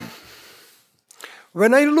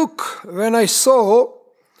When I saw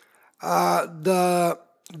the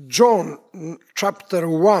John chapter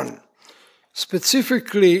 1,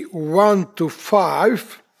 specifically 1 to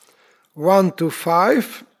 5,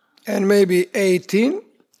 and maybe 18,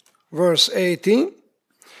 verse 18,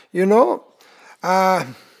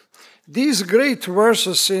 these great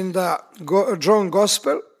verses in the John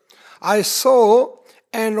Gospel, I saw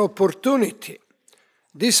an opportunity.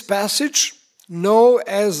 This passage, known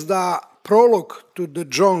as the prologue to the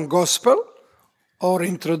John Gospel, or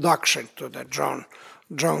introduction to the John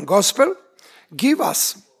Gospel, give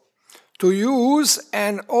us to use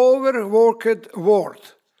an overworked word,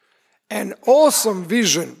 an awesome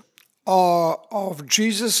vision of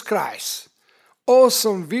Jesus Christ,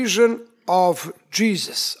 awesome vision of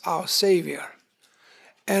Jesus, our Savior.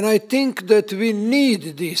 And I think that we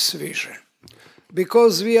need this vision,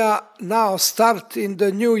 because we are now starting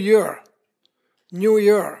the new year.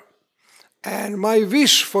 And my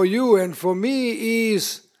wish for you and for me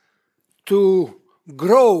is to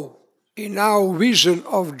grow in our vision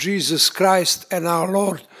of Jesus Christ and our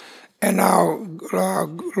Lord, and our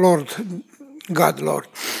God.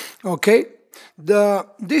 Okay?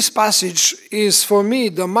 This passage is for me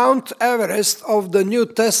the Mount Everest of the New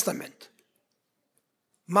Testament.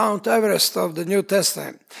 Mount Everest of the New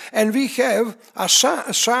Testament. And we have a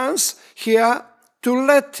chance here to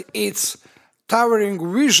let its towering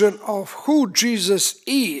vision of who Jesus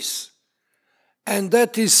is, and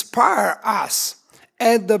that inspire us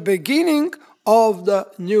at the beginning of the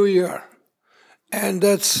new year. And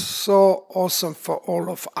that's so awesome for all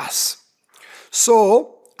of us.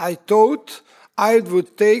 So I thought I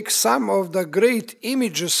would take some of the great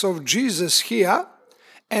images of Jesus here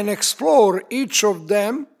and explore each of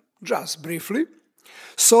them just briefly,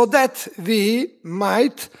 so that we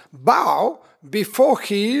might bow before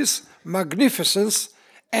His magnificence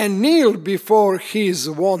and kneel before His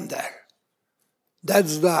wonder.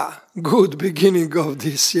 That's the good beginning of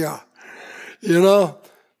this year.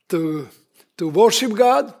 To worship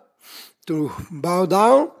God, to bow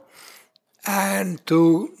down, and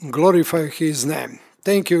to glorify His name.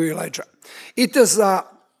 Thank you, Elijah. It is a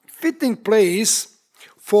fitting place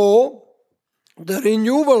for the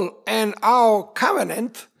renewal and our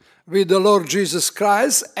covenant with the Lord Jesus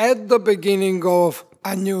Christ at the beginning of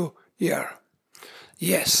a new year.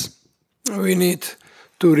 Yes, we need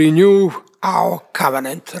to renew our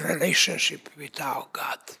covenant relationship with our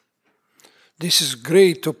God. This is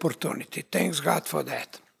great opportunity. Thanks God for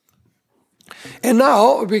that. And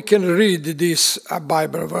now we can read these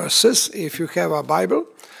Bible verses. If you have a Bible,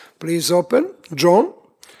 please open John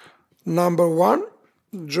number 1,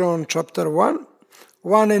 John chapter 1,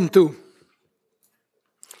 1 and 2.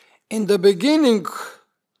 In the beginning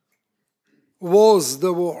was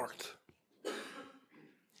the Word,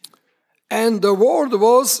 and the Word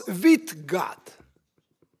was with God,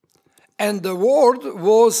 and the Word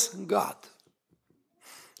was God.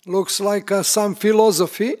 Looks like some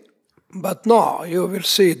philosophy, but no, you will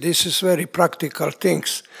see this is very practical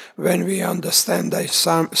things when we understand these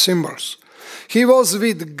symbols. He was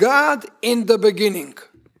with God in the beginning.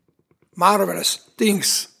 Marvelous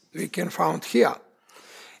things we can find here.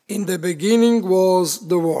 In the beginning was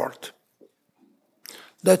the Word.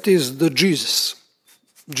 That is the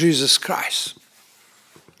Jesus Christ.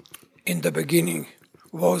 In the beginning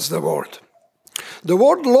was the Word. The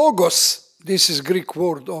word logos, this is Greek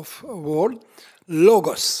word of word,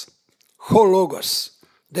 logos, hologos.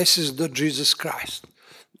 This is the Jesus Christ.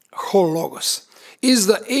 Hologos is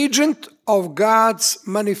the agent of God's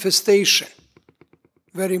manifestation.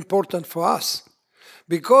 Very important for us.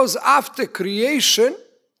 Because after creation,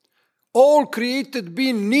 all created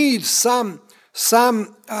being needs some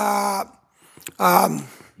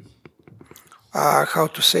how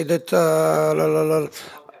to say that?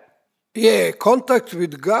 Contact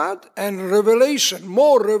with God and revelation,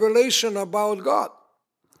 more revelation about God.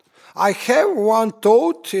 I have one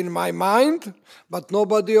thought in my mind, but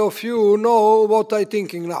nobody of you know what I'm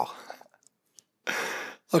thinking now.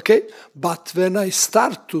 Okay? But when I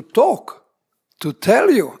start to talk, to tell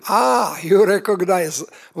you, you recognize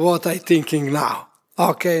what I'm thinking now.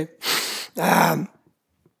 Okay?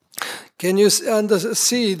 Can you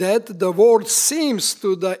see that the word seems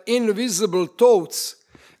to the invisible thoughts,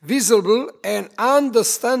 visible and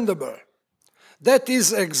understandable? That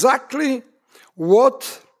is exactly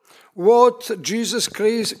what Jesus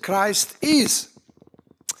Christ is.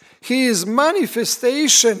 He is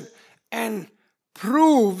manifestation and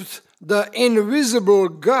proved the invisible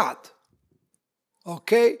God.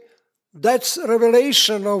 Okay? That's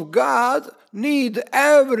revelation of God need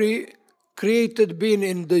every created being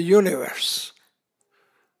in the universe.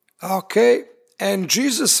 Okay? And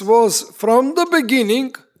Jesus was from the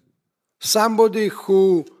beginning somebody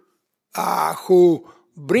who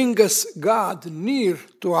brings us God near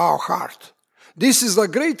to our heart. This is the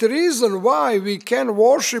great reason why we can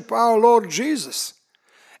worship our Lord Jesus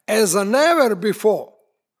as never before.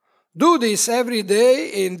 Do this every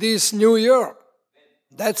day in this new year.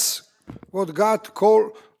 That's what God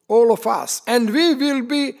called all of us. And we will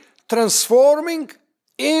be transforming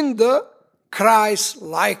in the Christ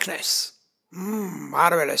likeness.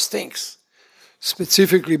 Marvelous things.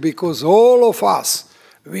 Specifically because all of us,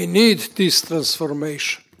 we need this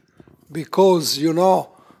transformation. Because,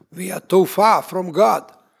 we are too far from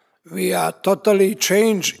God. We are totally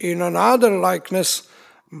changed in another likeness,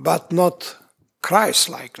 but not Christ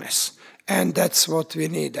likeness. And that's what we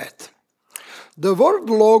need at. The word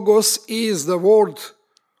logos is the word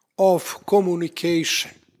of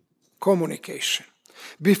communication. Communication.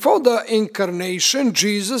 Before the incarnation,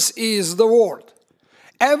 Jesus is the Word.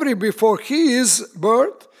 Before his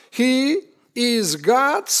birth, he is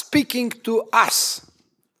God speaking to us.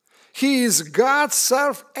 He is God's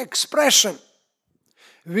self-expression.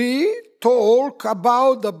 We talk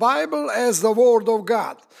about the Bible as the Word of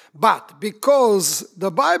God. But because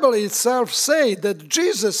the Bible itself says that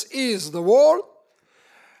Jesus is the Word,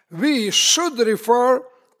 we should refer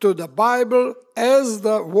to the Bible as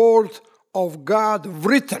the Word of God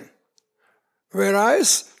written.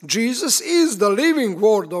 Whereas Jesus is the living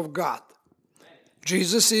Word of God.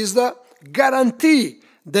 Jesus is the guarantee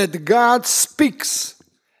that God speaks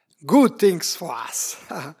good things for us.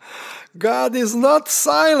 God is not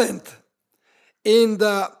silent. In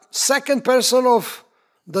the second person of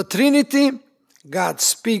the Trinity, God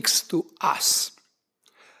speaks to us.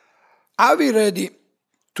 Are we ready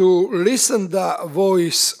to listen the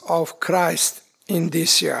voice of Christ in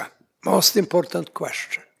this year? Most important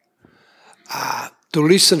question. To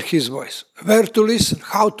listen his voice. Where to listen?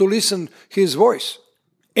 How to listen his voice?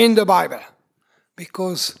 In the Bible.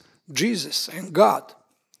 Because Jesus and God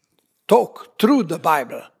talk through the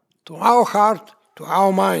Bible to our heart, to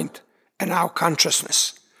our mind, and our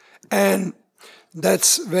consciousness. And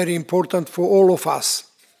that's very important for all of us.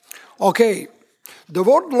 Okay, the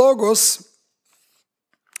word logos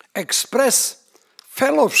express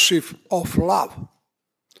fellowship of love.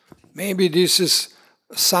 Maybe this is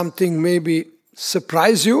something maybe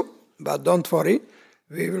surprise you, but don't worry,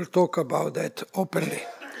 we will talk about that openly.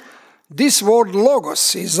 This word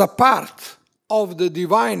logos is a part of the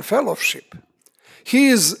divine fellowship. He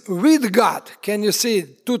is with God. Can you see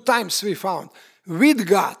it? 2 times we found. With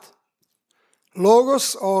God.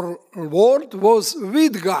 Logos or word was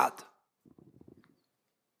with God.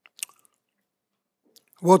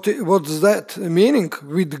 What's that meaning?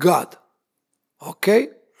 With God. Okay?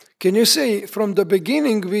 Can you say from the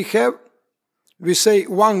beginning we say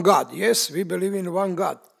one God. Yes, we believe in one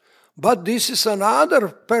God. But this is another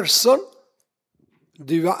person,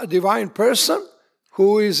 divine person,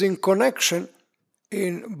 who is in connection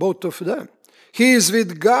in both of them. He is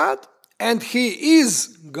with God and he is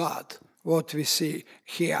God, what we see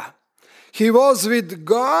here. He was with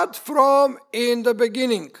God from in the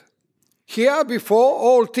beginning. Here before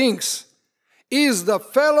all things is the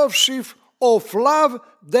fellowship of love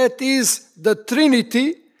that is the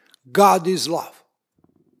Trinity. God is love.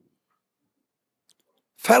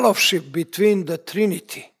 Fellowship between the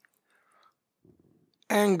Trinity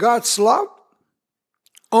and God's love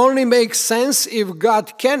only makes sense if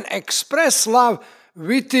God can express love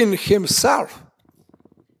within himself.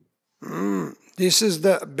 This is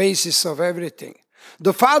the basis of everything.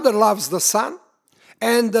 The Father loves the Son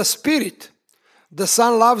and the Spirit. The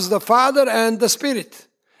Son loves the Father and the Spirit.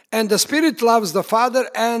 And the Spirit loves the Father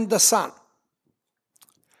and the Son.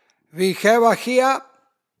 We have here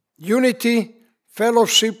unity,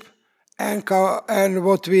 fellowship, and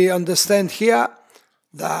what we understand here,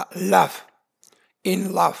 the love.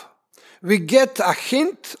 In love. We get a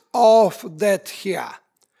hint of that here.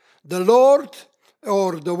 The Lord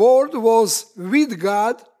or the Word was with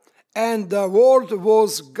God and the Word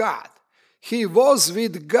was God. He was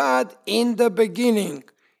with God in the beginning,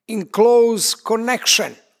 in close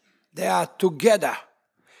connection. They are together.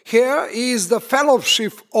 Here is the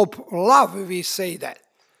fellowship of love, we say that.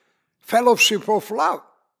 Fellowship of love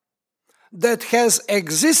that has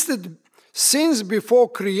existed since before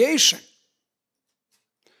creation.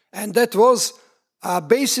 And that was a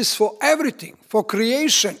basis for everything, for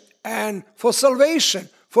creation and for salvation,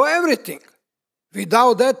 for everything.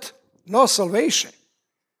 Without that, no salvation.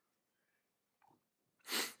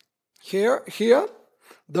 Here,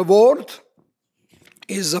 the Word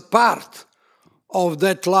is a part of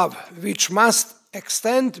that love, which must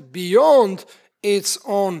extend beyond its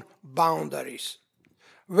own boundaries.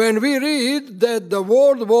 When we read that the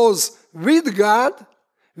Word was with God,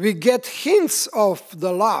 we get hints of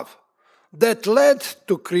the love that led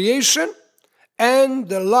to creation and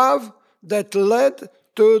the love that led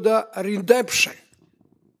to the redemption.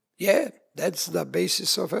 Yeah, that's the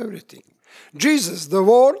basis of everything. Jesus, the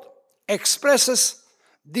Word, expresses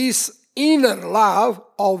this inner love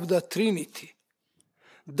of the Trinity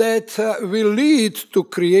that will lead to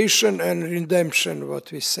creation and redemption,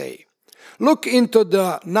 what we say. Look into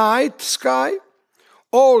the night sky,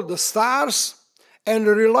 all the stars, and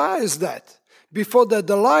realize that before that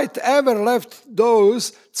the light ever left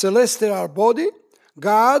those celestial body,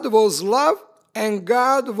 God was love and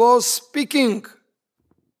God was speaking.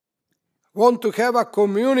 Want to have a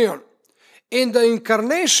communion. In the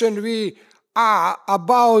incarnation we are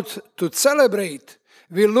about to celebrate,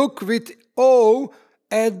 we look with awe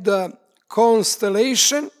at the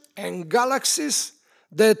constellation and galaxies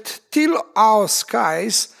that till our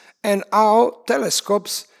skies and our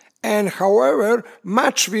telescopes, and however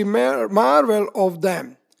much we marvel of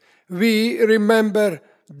them, we remember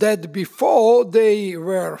that before they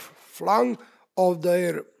were flung of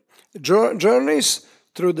their journeys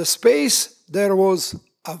through the space, there was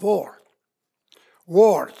a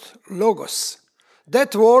word, logos.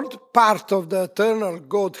 That word, part of the eternal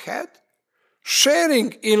Godhead,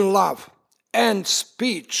 sharing in love and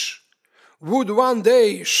speech, would one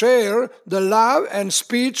day share the love and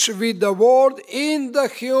speech with the Word in the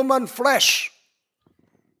human flesh.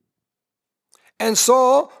 And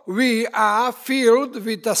so we are filled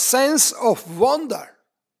with a sense of wonder.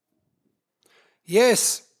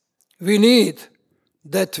 Yes, we need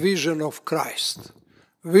that vision of Christ,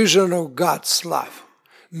 vision of God's love,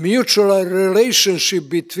 mutual relationship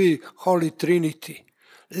between Holy Trinity,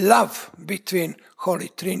 love between Holy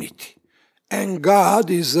Trinity. And God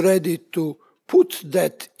is ready to put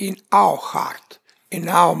that in our heart, in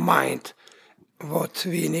our mind, what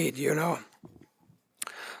we need,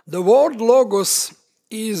 The word logos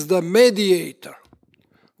is the mediator.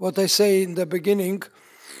 What I say in the beginning,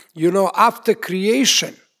 after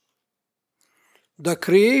creation, the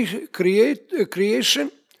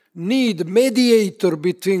creation need mediator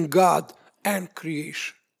between God and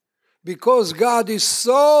creation. Because God is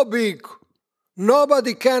so big,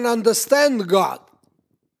 nobody can understand God.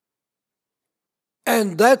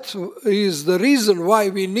 And that is the reason why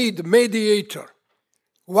we need mediator.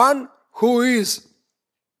 One who is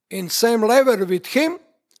in same level with Him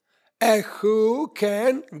and who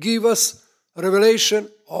can give us revelation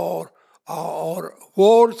or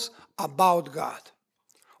words about God.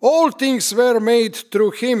 All things were made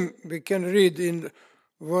through Him, we can read in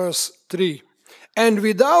verse 3. And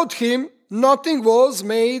without Him, nothing was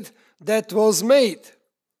made that was made.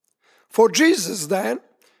 For Jesus then,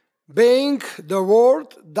 being the Word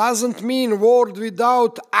doesn't mean word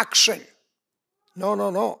without action.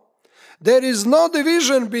 No. There is no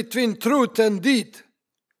division between truth and deed.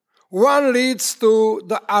 One leads to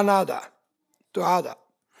the other.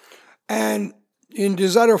 And in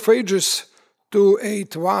Desire of Ages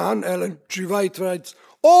 2:8:1, Ellen G. White writes,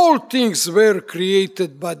 all things were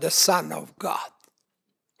created by the Son of God.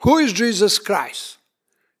 Who is Jesus Christ?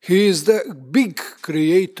 He is the big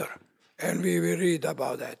creator, and we will read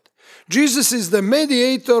about that. Jesus is the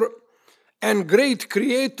mediator and great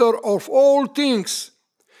creator of all things.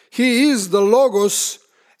 He is the Logos,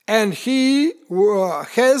 and He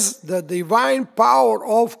has the divine power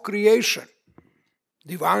of creation.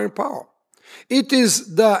 Divine power. It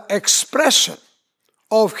is the expression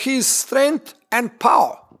of His strength and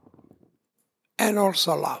power, and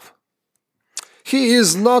also love. He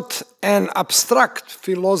is not an abstract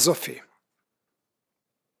philosophy.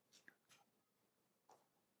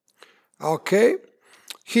 Okay?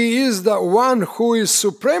 He is the one who is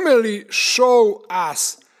supremely show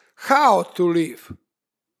us how to live.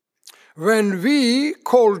 When we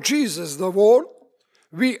call Jesus the Word,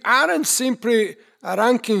 we aren't simply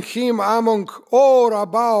ranking Him among or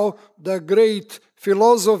above the great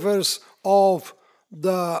philosophers of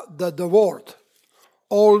the world.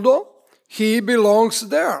 Although He belongs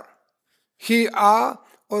there. He are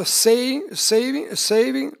saying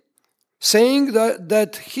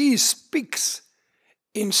that He speaks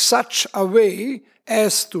in such a way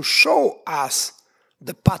as to show us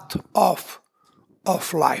the path of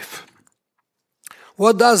life.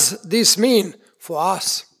 What does this mean for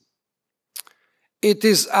us? It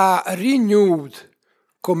is a renewed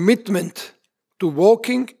commitment to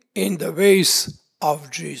walking in the ways of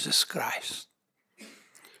Jesus Christ.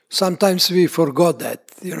 Sometimes we forgot that,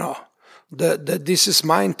 that this is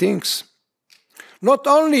mine things. Not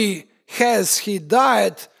only has He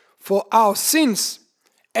died for our sins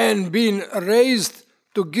and been raised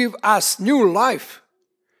to give us new life.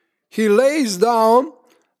 He lays down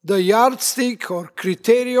the yardstick or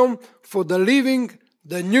criterion for the living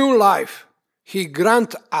the new life He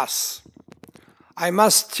grants us. I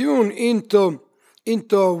must tune into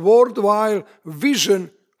a worldwide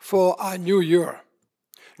vision for a new year.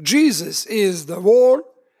 Jesus is the Word,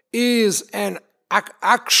 is an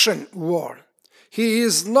action word. He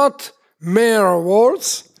is not mere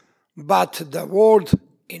words, but the Word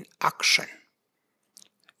in action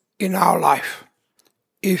in our life,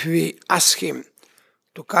 if we ask Him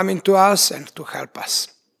to come into us and to help us.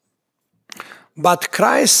 But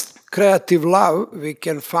Christ's creative love we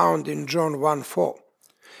can find in John 1:4.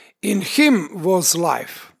 In Him was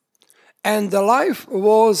life, and the life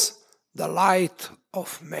was the light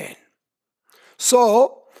of man.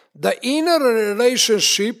 So, the inner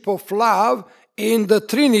relationship of love in the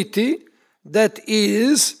Trinity that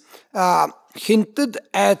is hinted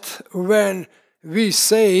at when we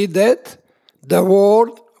say that the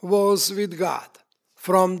Word was with God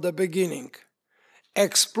from the beginning,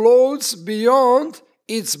 explodes beyond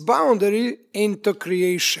its boundary into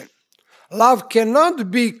creation. Love cannot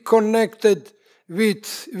be connected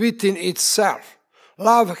within itself.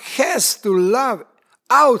 Love has to love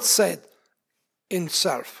outside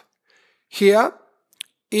itself. Here,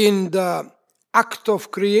 in the act of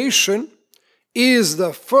creation, is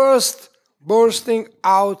the first bursting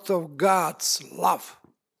out of God's love.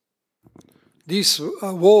 This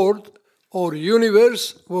world or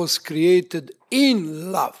universe was created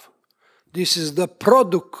in love. This is the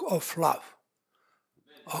product of love.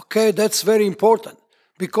 Okay, that's very important.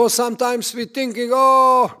 Because sometimes we're thinking,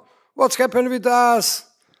 oh, what's happened with us?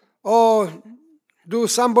 Oh, do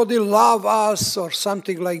somebody love us or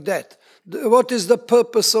something like that? What is the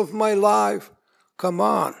purpose of my life? Come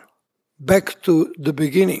on, back to the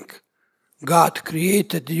beginning. God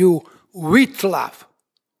created you with love,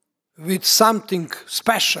 with something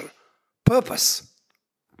special, purpose.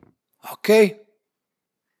 Okay?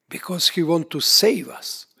 Because He wants to save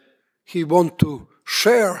us. He wants to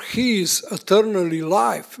share His eternally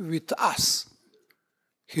life with us.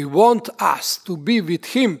 He wants us to be with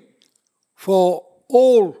Him for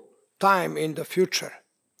all time in the future.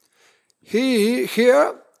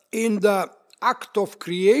 Here, in the act of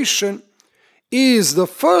creation, is the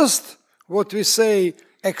first, what we say,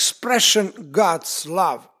 expression God's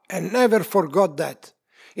love. And never forgot that.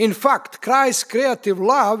 In fact, Christ's creative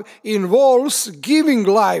love involves giving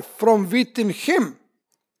life from within Him.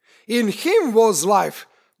 In Him was life,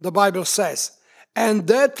 the Bible says, and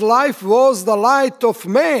that life was the light of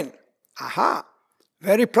man. Aha,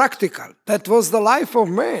 very practical. That was the life of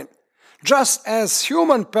man. Just as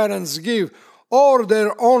human parents give all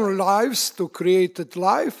their own lives to created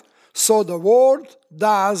life, so the world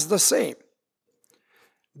does the same.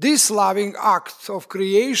 This loving act of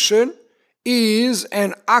creation is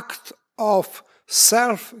an act of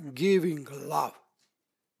self-giving love.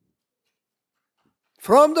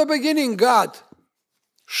 From the beginning, God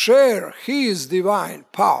shared His divine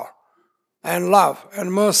power and love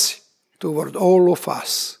and mercy toward all of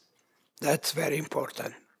us. That's very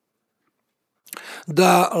important.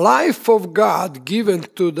 The life of God given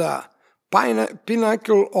to the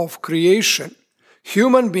pinnacle of creation,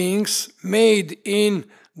 human beings made in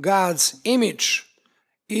God's image,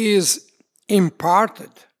 is imparted.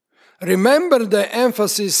 Remember the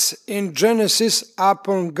emphasis in Genesis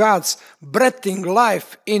upon God's breathing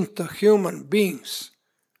life into human beings.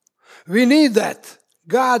 We need that.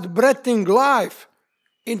 God breathing life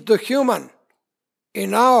into human,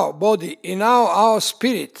 in our body, in our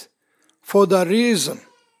spirit, for that reason.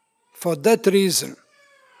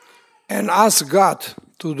 And ask God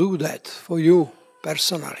to do that for you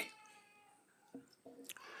personally.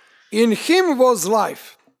 In Him was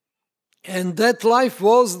life, and that life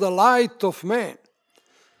was the light of man.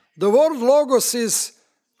 The word Logos is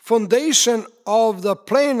foundation of the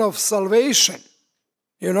plan of salvation.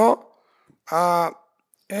 And I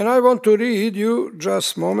want to read you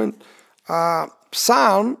just a moment.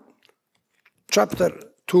 Psalm chapter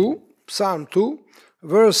 2, Psalm 2,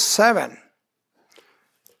 verse 7.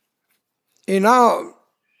 In our,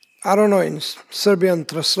 I don't know, in Serbian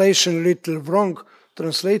translation, a little wrong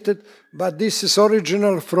translated, but this is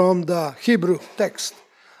original from the Hebrew text.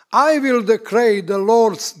 I will declare the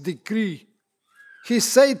Lord's decree. He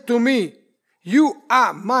said to me, you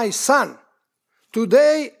are my son.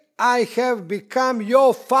 Today I have become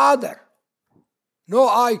your father. No,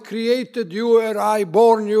 I created you or I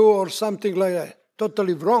born you or something like that.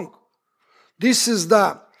 Totally wrong. This is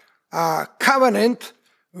the covenant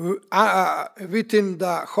within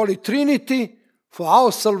the Holy Trinity for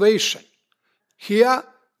our salvation. Here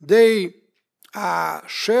they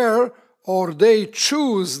share or they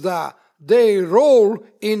choose their role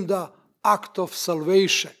in the act of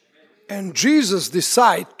salvation. And Jesus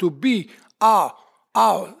decided to be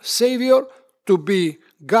our Savior, to be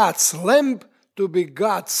God's Lamb, to be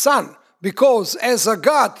God's Son. Because as a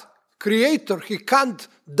God creator, he can't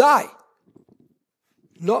die.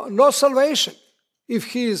 No salvation if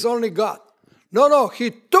he is only God. No,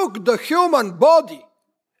 he took the human body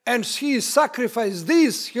and he sacrificed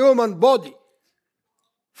this human body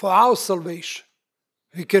for our salvation.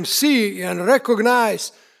 We can see and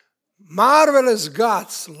recognize marvelous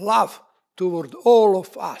God's love toward all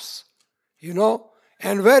of us.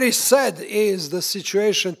 And very sad is the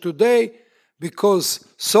situation today because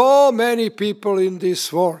so many people in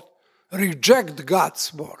this world reject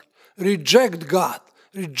God's word, reject God,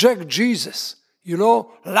 reject Jesus,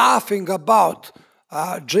 laughing about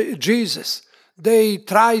Jesus. They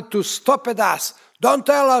try to stop at us. Don't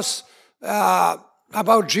tell us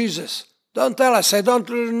about Jesus. Don't tell us. I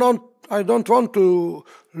don't want to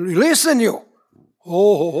listen you.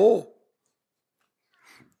 Oh.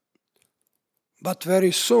 But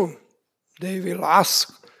very soon they will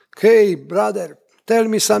ask, "Hey, brother, tell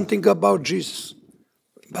me something about Jesus."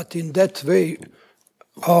 But in that way,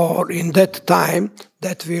 or in that time,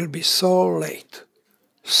 that will be so late.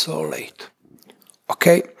 So late.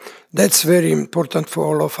 Okay? That's very important for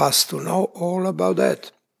all of us to know all about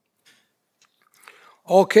that.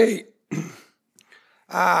 Okay.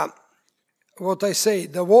 What I say,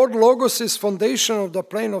 the word Logos is foundation of the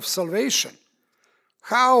plan of salvation.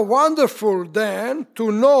 How wonderful then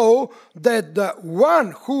to know that the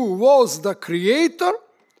one who was the creator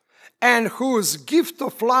and whose gift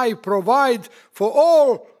of life provide for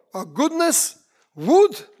all goodness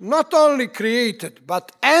would not only create it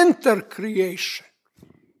but enter creation.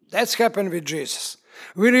 That's happened with Jesus.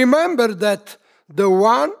 We remember that the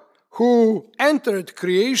one who entered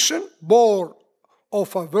creation, born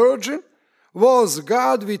of a virgin, was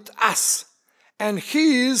God with us, and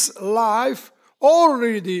his life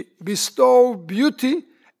already bestowed beauty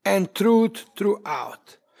and truth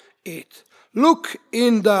throughout it. Look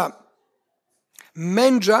in the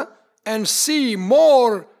manger and see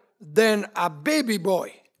more than a baby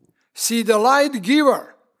boy. See the light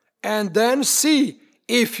giver, and then see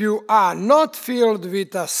if you are not filled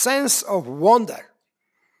with a sense of wonder.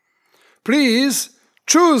 Please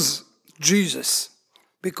choose Jesus,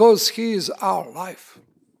 because he is our life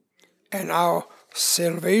and our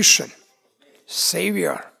salvation,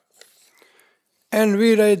 Savior. And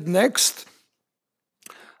we read next,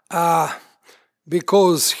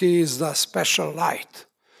 because he is the special light.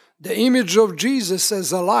 The image of Jesus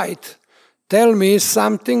as a light tell me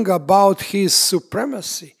something about his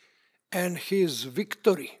supremacy and his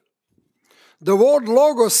victory. The word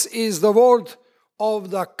Logos is the word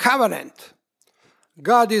of the covenant.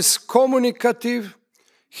 God is communicative.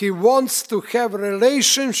 He wants to have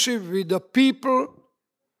relationship with the people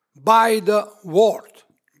by the word,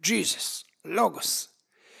 Jesus, Logos.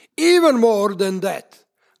 Even more than that,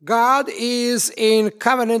 God is in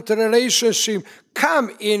covenant relationship,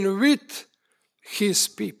 come in with his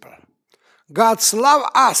people. God's love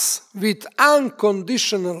us with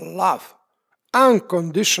unconditional love.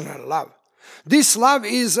 Unconditional love. This love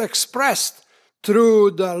is expressed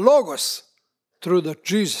through the Logos, through the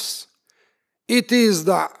Jesus. It is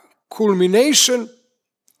the culmination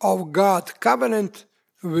of God's covenant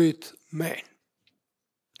with man.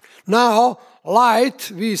 Now,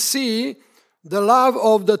 light, we see the love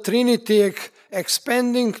of the Trinity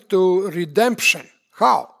expanding to redemption.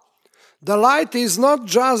 How? The light is not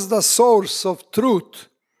just the source of truth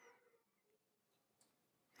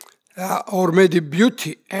or maybe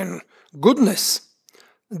beauty and goodness.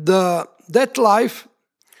 That life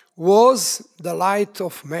was the light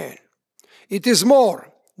of man. It is more.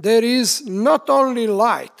 There is not only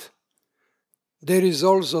light, there is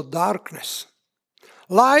also darkness.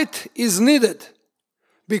 Light is needed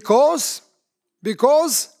because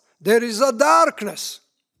there is a darkness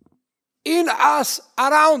in us,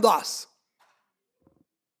 around us.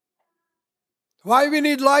 Why we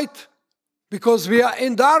need light? Because we are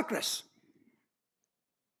in darkness.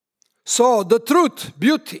 So the truth,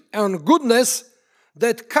 beauty, and goodness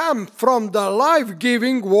that come from the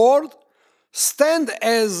life-giving word stand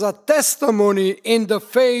as a testimony in the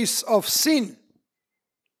face of sin.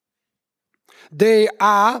 They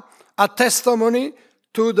are a testimony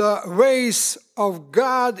to the ways of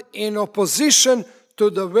God in opposition to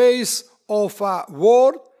the ways of a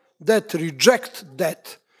world that reject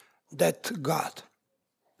that God.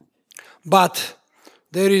 But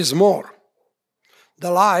there is more.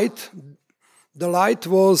 The light the light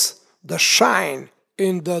was the shine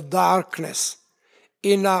in the darkness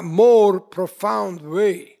in a more profound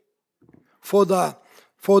way. For the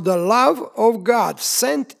love of God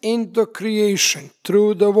sent into creation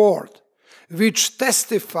through the Word, which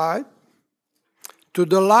testified to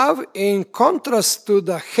the love in contrast to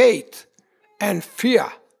the hate and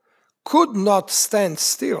fear, could not stand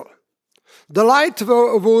still. The light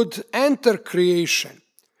would enter creation.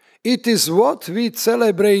 It is what we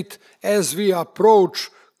celebrate as we approach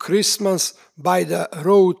Christmas by the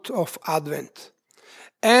road of Advent.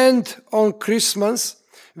 And on Christmas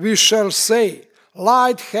we shall say,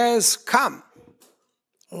 light has come.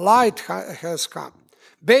 Light has come.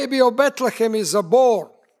 Baby of Bethlehem is born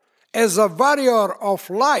as a warrior of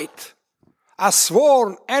light, a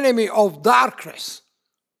sworn enemy of darkness.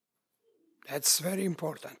 That's very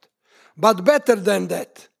important. But better than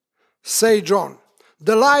that, say John,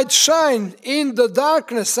 the light shined in the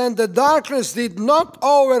darkness, and the darkness did not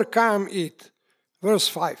overcome it. Verse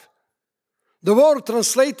 5. The word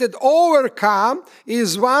translated overcome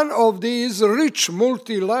is one of these rich,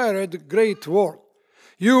 multi-layered great words.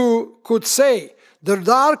 You could say, the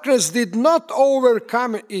darkness did not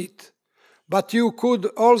overcome it, but you could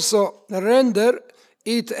also render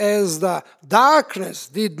it as the darkness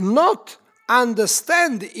did not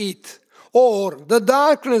understand it, or the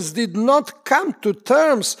darkness did not come to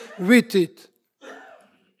terms with it.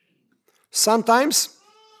 Sometimes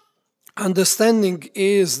understanding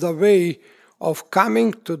is the way of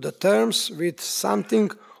coming to the terms with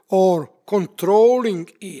something or controlling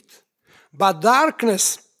it. But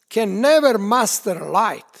darkness can never master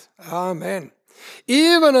light. Amen.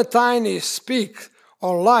 Even a tiny speck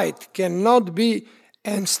of light cannot be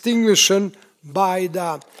extinguished by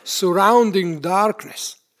the surrounding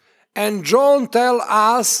darkness. And John tells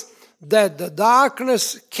us that the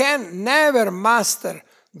darkness can never master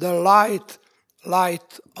the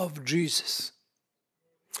light of Jesus.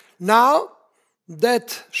 Now,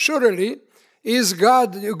 that surely is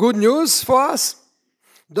good news for us.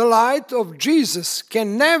 The light of Jesus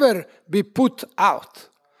can never be put out.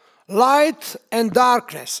 Light and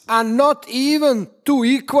darkness are not even two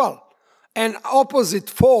equal and opposite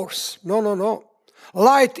force. No.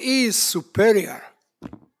 Light is superior.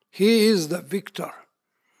 He is the victor.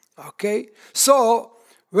 Okay? So,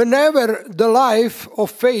 whenever the life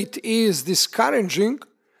of faith is discouraging,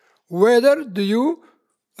 whether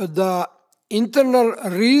the internal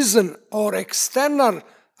reason or external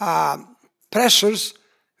pressures,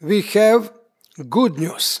 we have good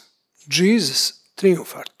news. Jesus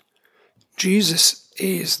triumphed. Jesus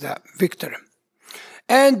is the victor.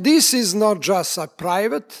 And this is not just a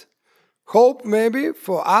private hope maybe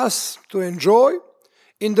for us to enjoy.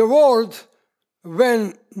 In the world,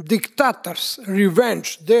 when dictators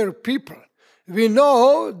revenge their people, we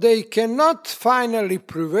know they cannot finally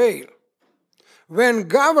prevail. When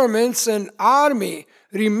governments and army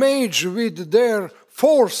rematch with their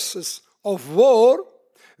forces of war,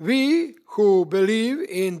 we who believe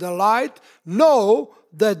in the light know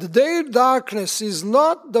that their darkness is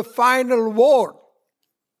not the final word.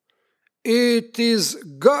 It is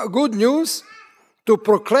good news to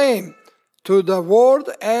proclaim to the world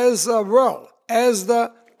as well as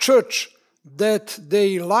the church that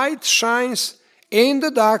the light shines in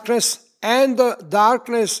the darkness, and the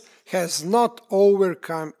darkness has not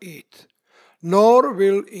overcome it, nor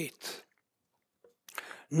will it.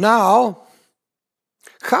 Now,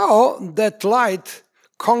 how that light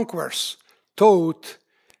conquers thought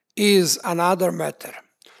is another matter.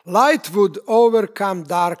 Light would overcome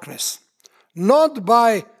darkness, not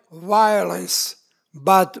by violence,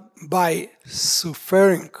 but by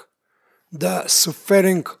suffering, the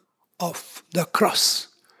suffering of the cross,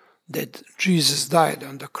 that Jesus died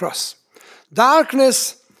on the cross.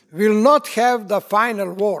 Darkness will not have the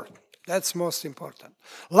final word. That's most important.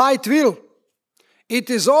 Light will. It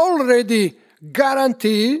is already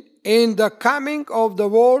guaranteed in the coming of the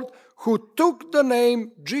Word who took the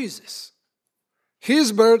name Jesus.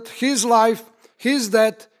 His birth, His life, His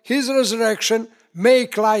death, His resurrection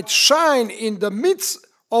make light shine in the midst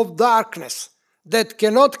of darkness that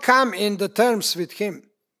cannot come in the terms with Him.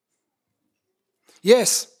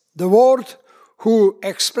 Yes, the Word who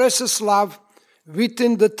expresses love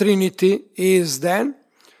within the Trinity is then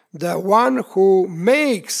the one who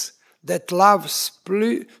makes that love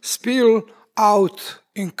spill out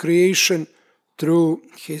in creation through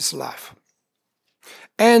His love.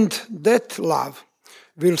 And that love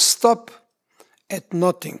will stop at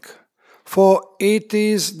nothing, for it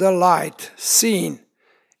is the light seen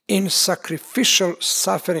in sacrificial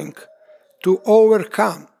suffering to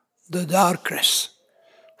overcome the darkness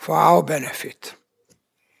for our benefit.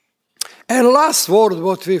 And last word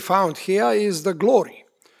what we found here is the glory.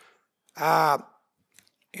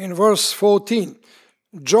 In verse 14,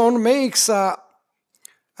 John makes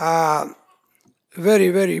very,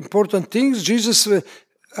 very important things. Jesus,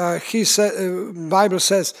 Bible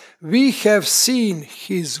says, we have seen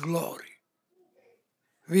his glory.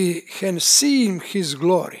 We can see his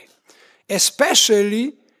glory.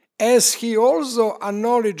 Especially as he also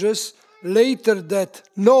acknowledges later that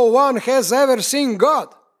no one has ever seen God.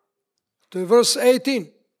 To verse 18.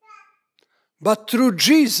 But through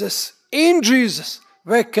Jesus, in Jesus,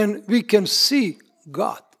 we can see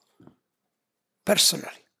God personally.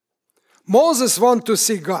 Moses wanted to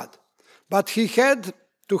see God, but he had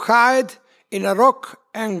to hide in a rock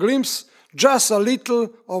and glimpse just a little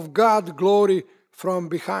of God's glory from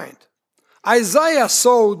behind. Isaiah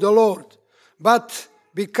saw the Lord, but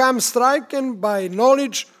became stricken by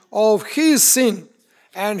knowledge of his sin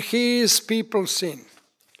and his people's sin.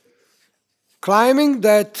 Claiming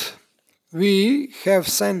that we have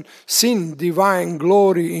seen divine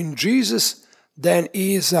glory in Jesus, then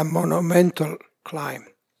is a monumental claim.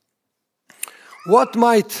 What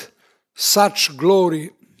might such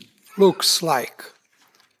glory looks like?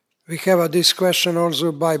 We have this question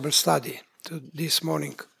also Bible study this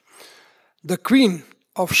morning. The Queen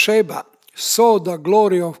of Sheba saw the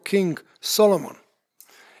glory of King Solomon.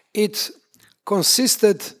 It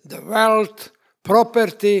consisted the wealth,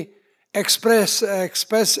 property, expensive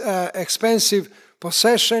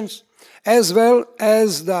possessions, as well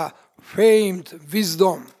as the famed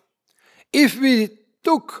wisdom. If we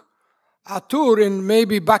took a tour in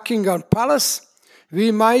maybe Buckingham Palace,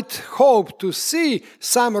 we might hope to see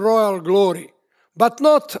some royal glory, but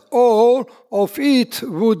not all of it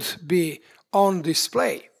would be on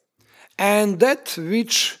display. And that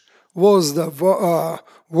which was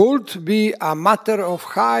would be a matter of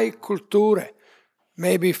high culture,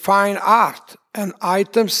 maybe fine art and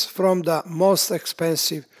items from the most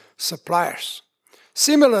expensive suppliers.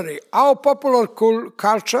 Similarly, our popular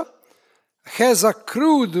culture has a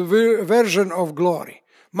crude version of glory.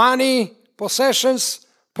 Money, possessions,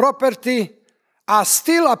 property are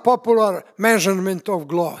still a popular measurement of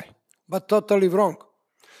glory, but totally wrong.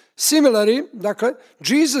 Similarly,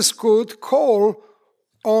 Jesus could call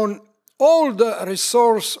on all the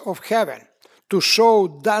resources of heaven to show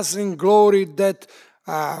dazzling glory that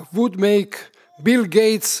would make Bill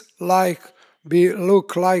Gates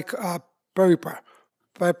look like a paper.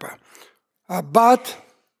 But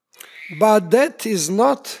that is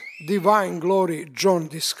not divine glory John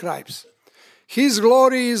describes. His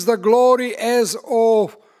glory is the glory as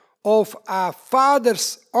of a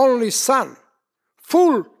father's only son,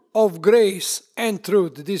 full of grace and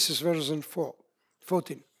truth. This is verse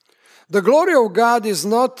 14. The glory of God is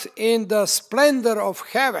not in the splendor of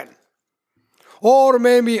heaven, or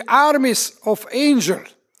maybe armies of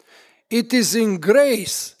angels. It is in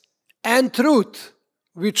grace and truth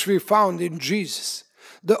which we found in Jesus.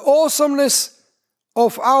 The awesomeness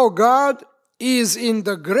of our God is in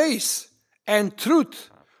the grace and truth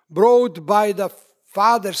brought by the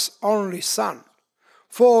Father's only Son.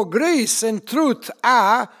 For grace and truth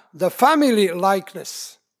are the family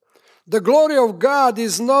likeness. The glory of God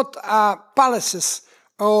is not palaces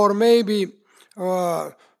or maybe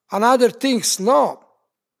another things. No,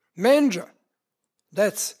 manger.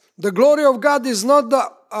 That's the glory of God is not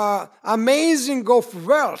the amazing of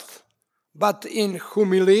wealth, but in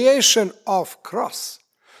humiliation of cross.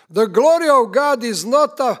 The glory of God is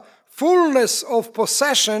not a fullness of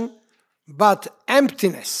possession, but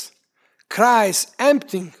emptiness. Christ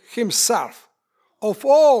emptying himself of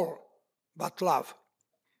all but love.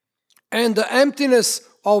 And the emptiness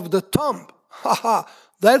of the tomb.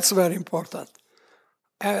 That's very important.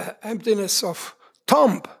 Emptiness of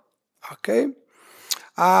tomb. Okay?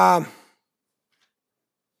 The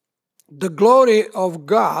glory of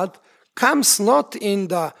God comes not in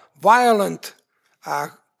the violent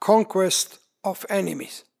conquest of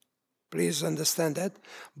enemies. Please understand that.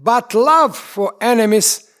 But love for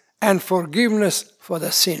enemies and forgiveness for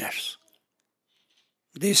the sinners.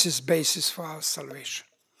 This is basis for our salvation.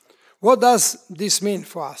 What does this mean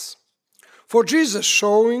for us? For Jesus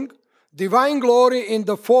showing divine glory in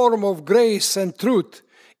the form of grace and truth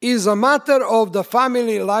is a matter of the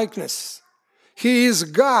family likeness. He is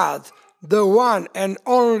God, the one and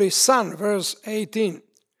only Son, verse 18.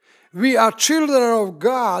 We are children of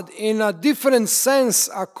God in a different sense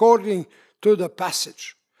according to the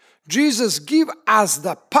passage. Jesus gives us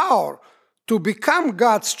the power to become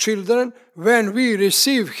God's children when we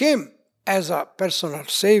receive Him as a personal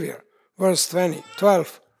Savior. Verse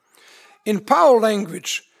 12. In Paul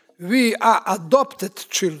language, we are adopted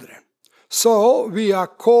children. So we are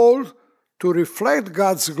called to reflect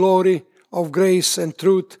God's glory of grace and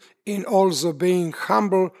truth in also being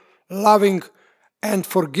humble, loving, and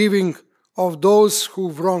forgiving of those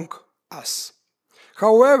who wrong us.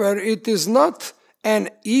 However, it is not an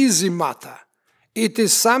easy matter. It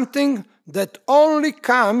is something that only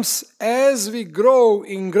comes as we grow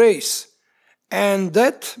in grace, and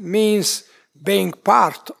that means being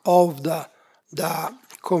part of the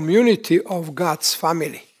community of God's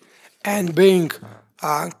family and being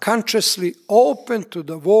consciously open to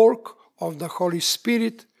the work of the Holy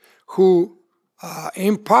Spirit who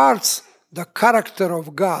imparts the character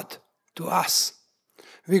of God to us.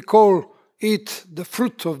 We call it the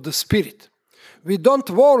fruit of the Spirit. We don't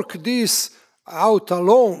work this out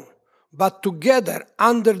alone, but together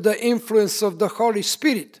under the influence of the Holy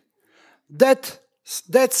Spirit. That's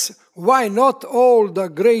why not all the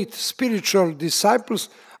great spiritual disciples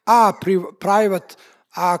are private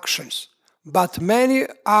actions, but many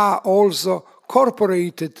are also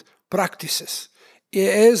corporated practices.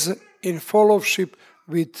 As in fellowship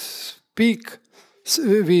we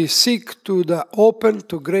seek to the open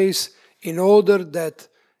to grace in order that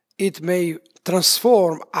it may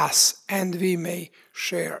transform us and we may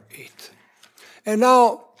share it. And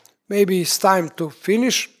now maybe it's time to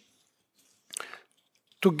finish,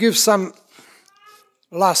 to give some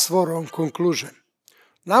last word on conclusion.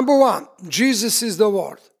 Number one, Jesus is the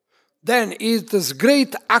Word. Then it is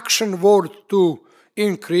great action word too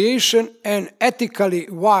in creation and ethically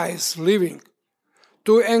wise living.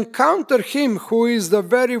 To encounter Him who is the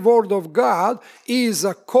very Word of God is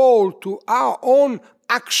a call to our own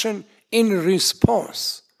action in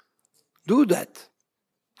response. Do that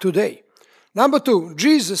today. Number two,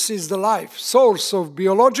 Jesus is the life, source of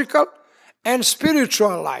biological and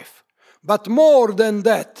spiritual life. But more than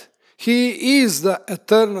that, He is the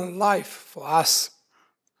eternal life for us.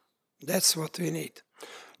 That's what we need.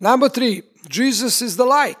 Number three, Jesus is the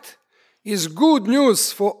light. Is good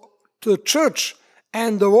news for the church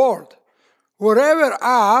and the world. Wherever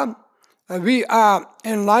we are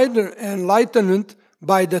enlightened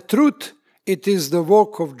by the truth, it is the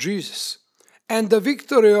work of Jesus. And the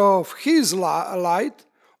victory of His light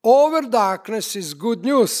over darkness is good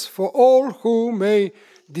news for all who may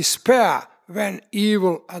despair when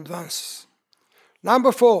evil advances.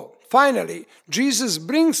 Number four, finally, Jesus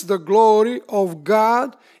brings the glory of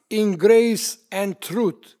God in grace and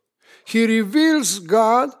truth. He reveals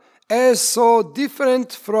God as so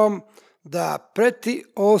different from the petty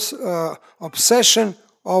obsession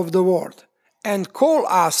of the world and call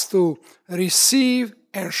us to receive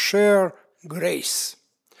and share grace.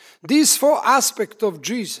 These four aspects of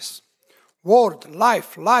Jesus, Word,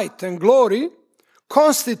 life, light, and glory,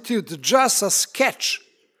 constitute just a sketch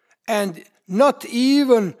and not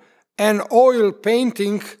even an oil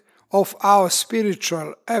painting of our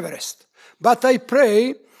spiritual Everest. But I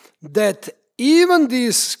pray that even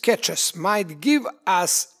these sketches might give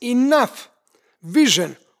us enough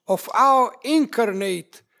vision of our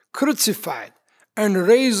incarnate, crucified, and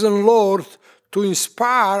risen Lord to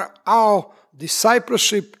inspire our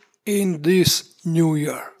discipleship in this new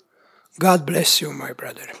year. God bless you, my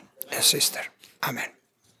brother and sister. Amen.